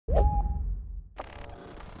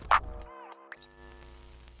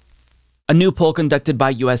A new poll conducted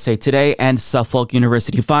by USA Today and Suffolk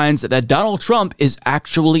University finds that Donald Trump is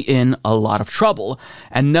actually in a lot of trouble.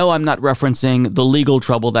 And no, I'm not referencing the legal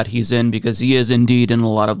trouble that he's in, because he is indeed in a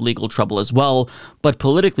lot of legal trouble as well. But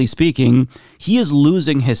politically speaking, he is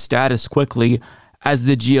losing his status quickly as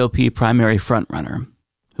the GOP primary frontrunner.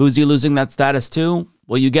 Who's he losing that status to?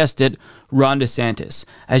 Well, you guessed it, Ron DeSantis.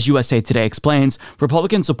 As USA Today explains,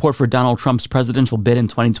 Republican support for Donald Trump's presidential bid in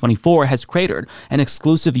 2024 has cratered. An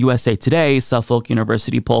exclusive USA Today Suffolk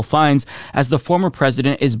University poll finds as the former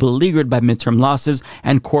president is beleaguered by midterm losses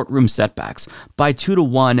and courtroom setbacks. By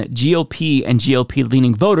 2-1, GOP and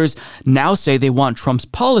GOP-leaning voters now say they want Trump's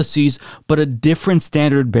policies, but a different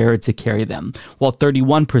standard bearer to carry them. While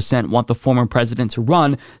 31% want the former president to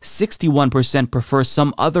run, 61% prefer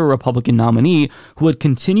some other Republican nominee who would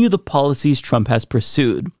continue the policies Trump has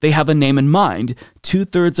pursued. They have a name in mind.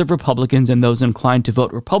 2/3 of Republicans and those inclined to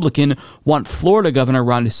vote Republican want Florida Governor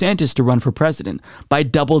Ron DeSantis to run for president. By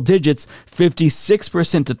double digits,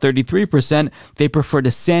 56% to 33%, they prefer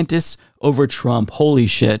DeSantis over Trump. Holy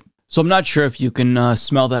shit. So I'm not sure if you can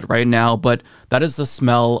smell that right now, but that is the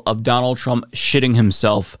smell of Donald Trump shitting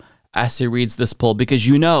himself as he reads this poll, because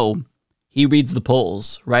you know he reads the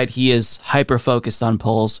polls, right? He is hyper-focused on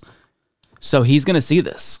polls. So he's going to see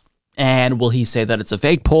this. And will he say that it's a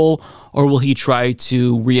fake poll, or will he try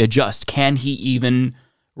to readjust? Can he even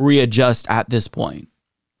readjust at this point?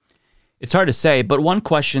 It's hard to say, but one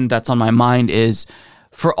question that's on my mind is,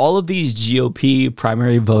 for all of these GOP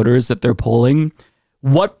primary voters that they're polling,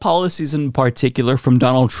 what policies in particular from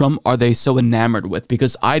Donald Trump are they so enamored with?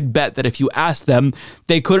 Because I'd bet that if you asked them,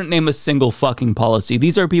 they couldn't name a single fucking policy.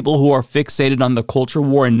 These are people who are fixated on the culture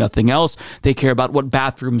war and nothing else. They care about what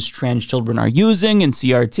bathrooms trans children are using in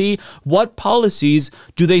CRT. What policies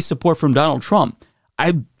do they support from Donald Trump?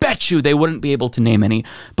 I bet you they wouldn't be able to name any.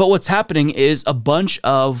 But what's happening is a bunch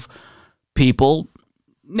of people,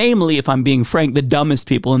 namely, if I'm being frank, the dumbest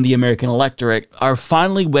people in the American electorate, are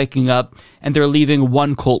finally waking up and they're leaving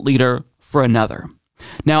one cult leader for another.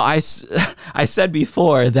 Now, I said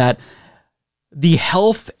before that the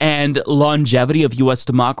health and longevity of U.S.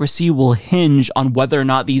 democracy will hinge on whether or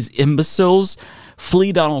not these imbeciles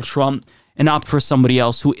flee Donald Trump and opt for somebody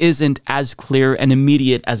else who isn't as clear and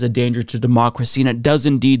immediate as a danger to democracy, and it does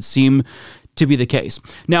indeed seem to be the case.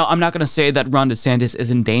 Now, I'm not going to say that Ron DeSantis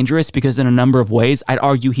isn't dangerous, because in a number of ways, I'd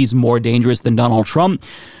argue he's more dangerous than Donald Trump,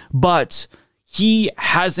 but he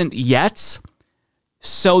hasn't yet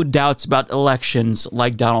sowed doubts about elections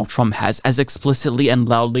like Donald Trump has, as explicitly and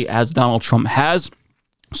loudly as Donald Trump has.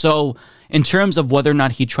 So in terms of whether or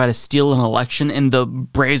not he tried to steal an election in the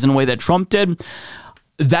brazen way that Trump did,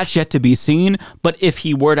 that's yet to be seen. But if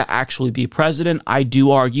he were to actually be president, I do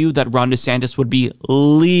argue that Ron DeSantis would be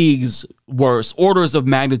leagues worse, orders of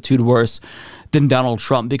magnitude worse than Donald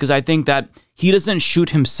Trump, because I think that he doesn't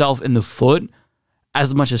shoot himself in the foot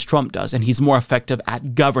as much as Trump does, and he's more effective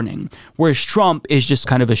at governing. Whereas Trump is just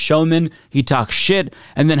kind of a showman. He talks shit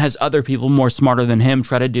and then has other people more smarter than him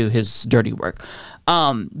try to do his dirty work.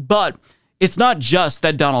 But it's not just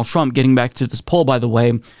that Donald Trump, getting back to this poll, by the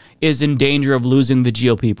way, is in danger of losing the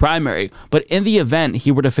GOP primary. But in the event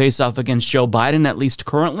he were to face off against Joe Biden, at least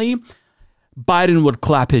currently, Biden would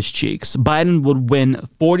clap his cheeks. Biden would win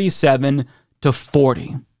 47 to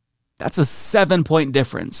 40. That's a 7-point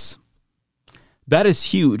difference. That is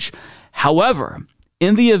huge. However,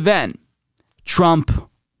 in the event Trump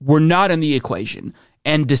were not in the equation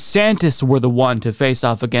and DeSantis were the one to face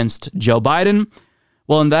off against Joe Biden,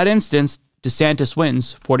 well, in that instance, DeSantis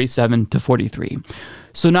wins 47 to 43.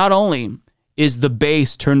 So not only is the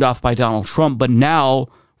base turned off by Donald Trump, but now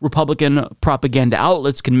Republican propaganda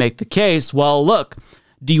outlets can make the case, well, look,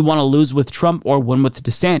 do you want to lose with Trump or win with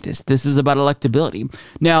DeSantis? This is about electability.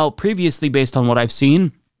 Now, previously, based on what I've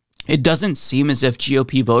seen, it doesn't seem as if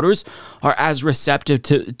GOP voters are as receptive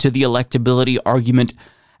to the electability argument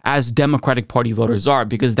as Democratic Party voters are,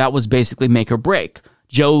 because that was basically make or break.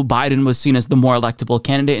 Joe Biden was seen as the more electable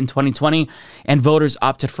candidate in 2020, and voters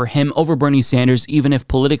opted for him over Bernie Sanders, even if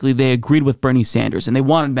politically they agreed with Bernie Sanders and they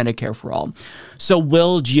wanted Medicare for all. So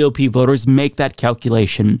will GOP voters make that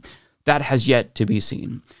calculation? That has yet to be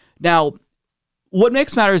seen. Now, what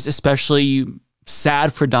makes matters especially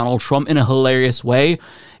sad for Donald Trump in a hilarious way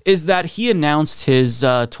is that he announced his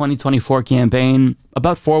 2024 campaign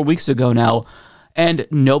about 4 weeks ago now, and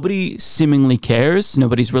nobody seemingly cares.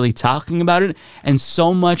 Nobody's really talking about it. And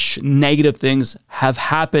so much negative things have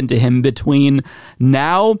happened to him between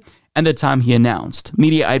now and the time he announced.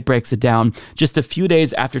 Mediaite breaks it down. Just a few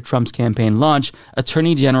days after Trump's campaign launch,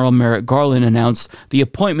 Attorney General Merrick Garland announced the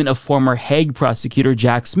appointment of former Hague prosecutor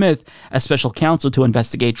Jack Smith as special counsel to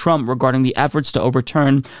investigate Trump regarding the efforts to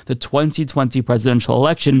overturn the 2020 presidential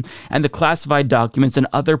election and the classified documents and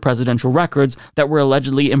other presidential records that were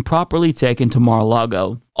allegedly improperly taken to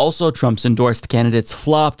Mar-a-Lago. Also, Trump's endorsed candidates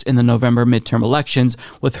flopped in the November midterm elections,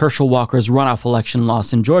 with Herschel Walker's runoff election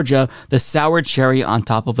loss in Georgia the sour cherry on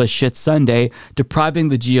top of a shit Sunday, depriving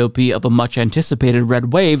the GOP of a much-anticipated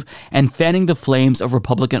red wave and fanning the flames of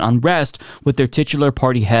Republican unrest with their titular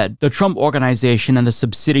party head. The Trump Organization and the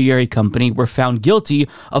subsidiary company were found guilty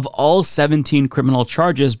of all 17 criminal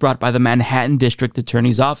charges brought by the Manhattan District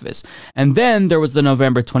Attorney's Office. And then there was the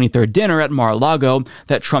November 23rd dinner at Mar-a-Lago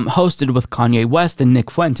that Trump hosted with Kanye West and Nick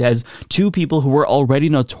Fuentes, two people who were already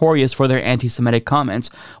notorious for their anti-Semitic comments.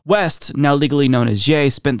 West, now legally known as Jay,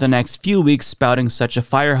 spent the next few weeks spouting such a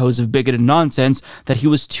fire hose of bigoted nonsense that he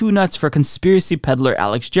was too nuts for conspiracy peddler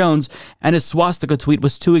Alex Jones, and his swastika tweet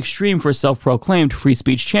was too extreme for self-proclaimed free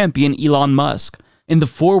speech champion Elon Musk. In the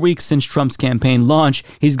 4 weeks since Trump's campaign launch,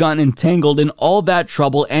 he's gotten entangled in all that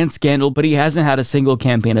trouble and scandal, but he hasn't had a single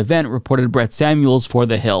campaign event, reported Brett Samuels for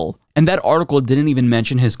The Hill. And that article didn't even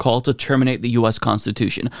mention his call to terminate the U.S.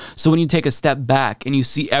 Constitution. So when you take a step back and you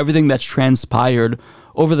see everything that's transpired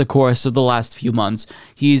over the course of the last few months,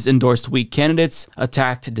 he's endorsed weak candidates,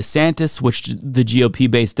 attacked DeSantis, which the GOP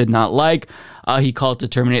base did not like. He called to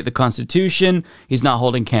terminate the Constitution. He's not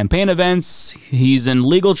holding campaign events. He's in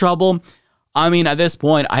legal trouble. I mean, at this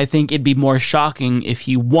point, I think it'd be more shocking if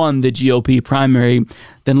he won the GOP primary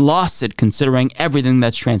than lost it, considering everything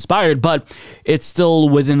that's transpired. But it's still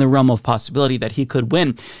within the realm of possibility that he could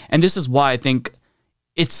win. And this is why I think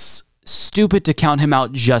it's stupid to count him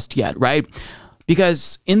out just yet, right?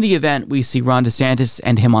 Because in the event we see Ron DeSantis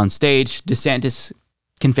and him on stage, DeSantis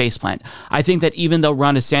can faceplant. I think that even though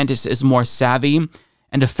Ron DeSantis is more savvy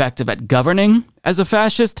and effective at governing as a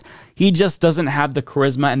fascist, he just doesn't have the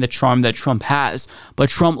charisma and the charm that Trump has. But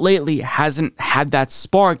Trump lately hasn't had that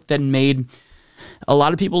spark that made a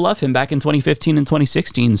lot of people love him back in 2015 and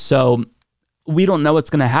 2016. So we don't know what's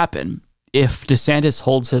going to happen. If DeSantis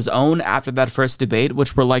holds his own after that first debate,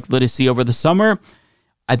 which we're likely to see over the summer,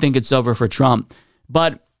 I think it's over for Trump.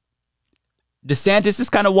 But DeSantis is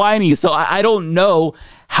kind of whiny, so I don't know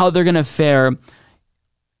how they're going to fare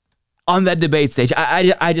on that debate stage.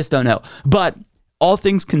 I just don't know. But all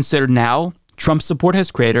things considered now, Trump's support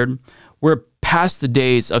has cratered. We're past the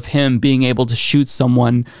days of him being able to shoot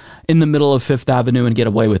someone in the middle of Fifth Avenue and get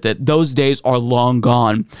away with it. Those days are long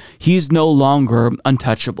gone. He's no longer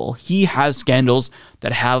untouchable. He has scandals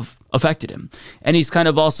that have affected him. And he's kind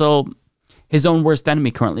of also his own worst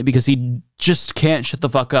enemy currently because he just can't shut the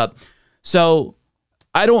fuck up. So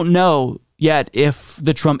I don't know yet if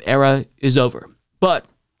the Trump era is over. But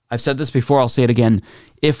I've said this before, I'll say it again.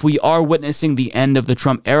 If we are witnessing the end of the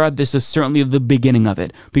Trump era, this is certainly the beginning of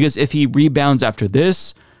it. Because if he rebounds after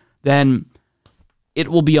this, then it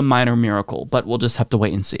will be a minor miracle. But we'll just have to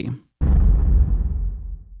wait and see.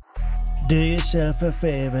 Do yourself a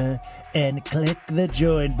favor and click the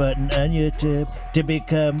join button on YouTube to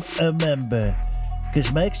become a member.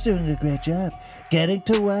 Because Mike's doing a great job getting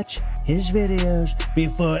to watch his videos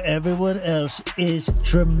before everyone else is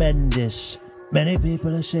tremendous. Many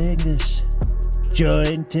people are saying this.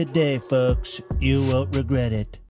 Join today, folks. You won't regret it.